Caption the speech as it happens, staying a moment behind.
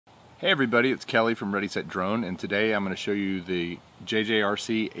Hey everybody, it's Kelly from Ready Set Drone, and today I'm going to show you the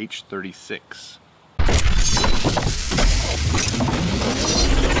JJRC H36.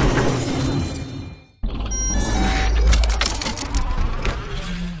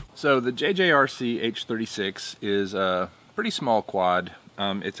 So the JJRC H36 is a pretty small quad.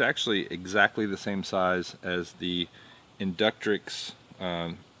 It's actually exactly the same size as the Inductrix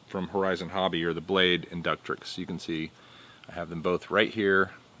from Horizon Hobby, or the Blade Inductrix. You can see I have them both right here.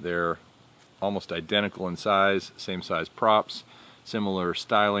 They're almost identical in size, same size props, similar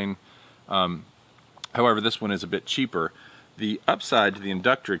styling. However, this one is a bit cheaper. The upside to the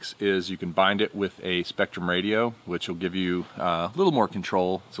Inductrix is you can bind it with a Spectrum radio, which will give you a little more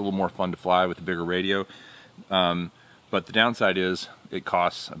control. It's a little more fun to fly with a bigger radio. But the downside is it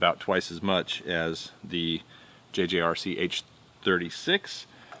costs about twice as much as the JJRC H36.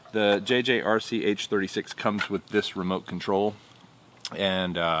 The JJRC H36 comes with this remote control,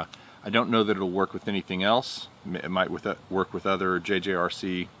 and I don't know that it'll work with anything else. It might work with other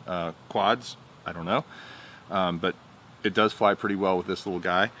JJRC quads. I don't know. But it does fly pretty well with this little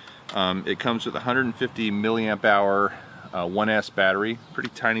guy. It comes with a 150 milliamp hour 1S battery, pretty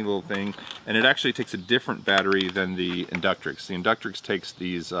tiny little thing, and it actually takes a different battery than the Inductrix. The Inductrix takes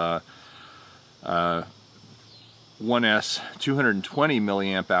these 1S 220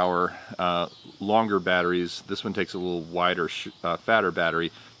 milliamp hour longer batteries. This one takes a little wider, fatter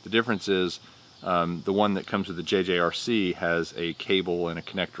battery. The difference is the one that comes with the JJRC has a cable and a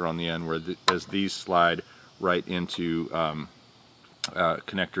connector on the end, whereas these slide right into a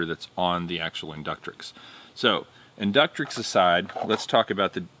connector that's on the actual Inductrix. So, Inductrix aside, let's talk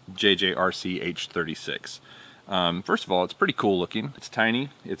about the JJRC H36. First of all, it's pretty cool looking. It's tiny.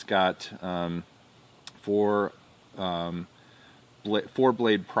 It's got four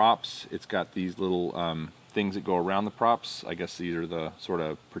blade props. It's got these little things that go around the props. I guess these are the sort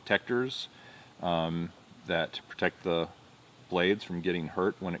of protectors that protect the blades from getting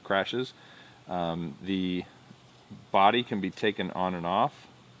hurt when it crashes. The body can be taken on and off.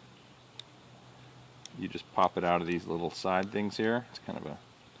 You just pop it out of these little side things here. It's kind of a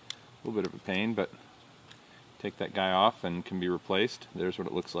little bit of a pain, but take that guy off and can be replaced. There's what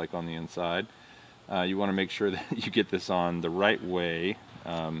it looks like on the inside. You want to make sure that you get this on the right way,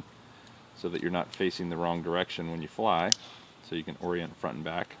 so that you're not facing the wrong direction when you fly, so you can orient front and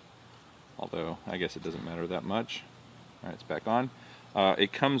back, although I guess it doesn't matter that much. Alright, it's back on.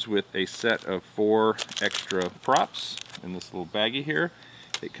 It comes with a set of 4 extra props in this little baggie here.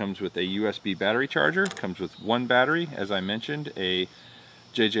 It comes with a USB battery charger. It comes with one battery, as I mentioned, a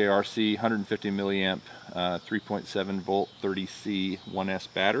JJRC 150 milliamp 3.7 volt 30C 1S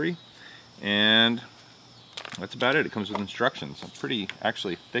battery, and that's about it. It comes with instructions. A pretty,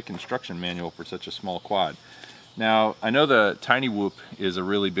 actually, thick instruction manual for such a small quad. Now, I know the Tiny Whoop is a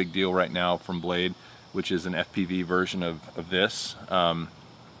really big deal right now from Blade, which is an FPV version of this, the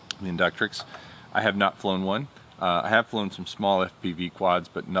Inductrix. I have not flown one. I have flown some small FPV quads,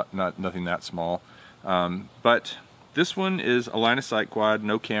 but nothing that small. But this one is a line-of-sight quad,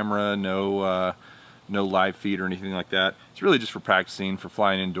 no camera, no live feed or anything like that. It's really just for practicing, for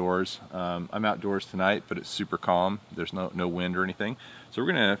flying indoors. I'm outdoors tonight, but it's super calm. There's no wind or anything. So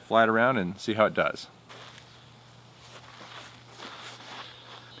we're going to fly it around and see how it does.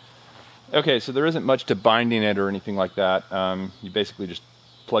 Okay, so there isn't much to binding it or anything like that. You basically just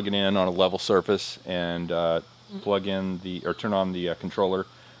plug it in on a level surface and plug in turn on the controller.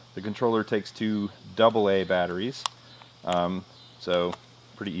 The controller takes 2 AA batteries, so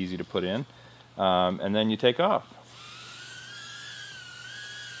pretty easy to put in. And then you take off.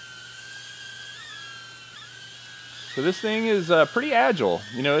 So this thing is pretty agile.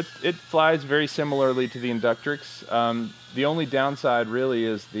 You know, it flies very similarly to the Inductrix. The only downside really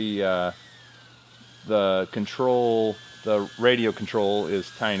is the control. The radio control is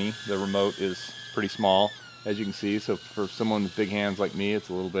tiny. The remote is pretty small, as you can see. So for someone with big hands like me, it's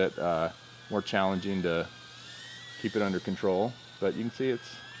a little bit more challenging to keep it under control. But you can see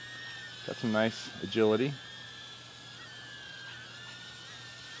it's got some nice agility.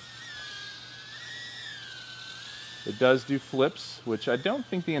 It does do flips, which I don't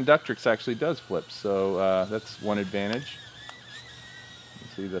think the Inductrix actually does flips, so that's one advantage. You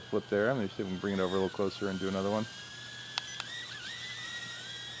see the flip there. I'm going to see if we can bring it over a little closer and do another one.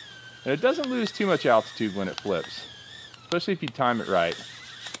 And it doesn't lose too much altitude when it flips, especially if you time it right.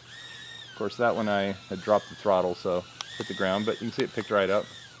 Of course, that one I had dropped the throttle, so hit the ground, but you can see it picked right up.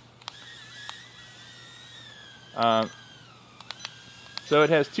 So it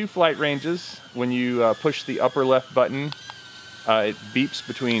has 2 flight ranges. When you push the upper left button, it beeps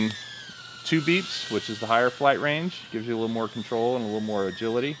between 2 beeps, which is the higher flight range. Gives you a little more control and a little more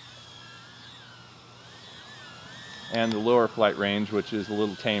agility. and the lower flight range, which is a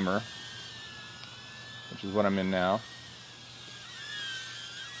little tamer, which is what I'm in now.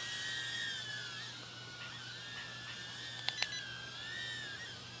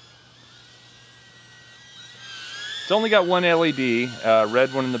 It's only got one LED,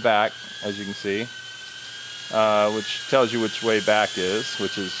 red one in the back, as you can see, which tells you which way back is,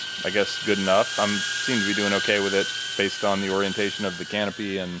 which is, I guess, good enough. I seem to be doing okay with it based on the orientation of the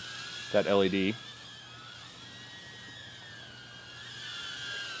canopy and that LED.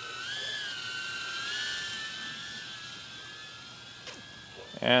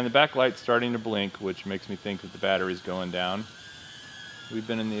 And the backlight's starting to blink, which makes me think that the battery's going down. We've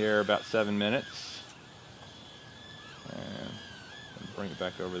been in the air about 7 minutes. And bring it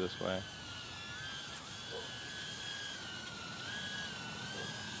back over this way.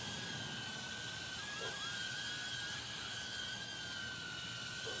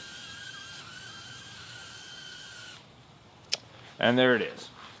 And there it is.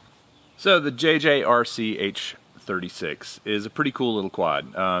 So the JJRC H36 is a pretty cool little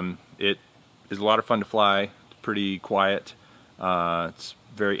quad. It is a lot of fun to fly. It's pretty quiet. It's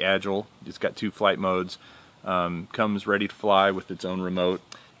very agile. It's got 2 flight modes. Comes ready to fly with its own remote.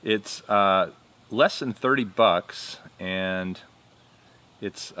 It's less than $30, and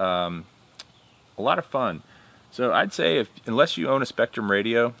it's a lot of fun. So I'd say unless you own a Spectrum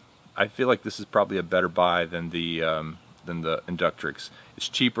radio, I feel like this is probably a better buy than the Inductrix. It's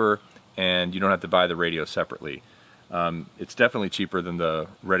cheaper, and you don't have to buy the radio separately. It's definitely cheaper than the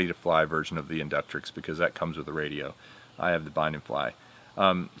ready-to-fly version of the Inductrix because that comes with a radio. I have the bind and fly.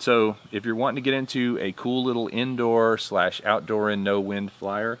 So if you're wanting to get into a cool little indoor/outdoor and no wind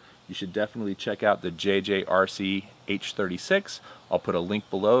flyer, you should definitely check out the JJRC H36. I'll put a link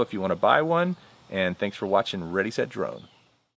below if you want to buy one, and thanks for watching Ready Set Drone.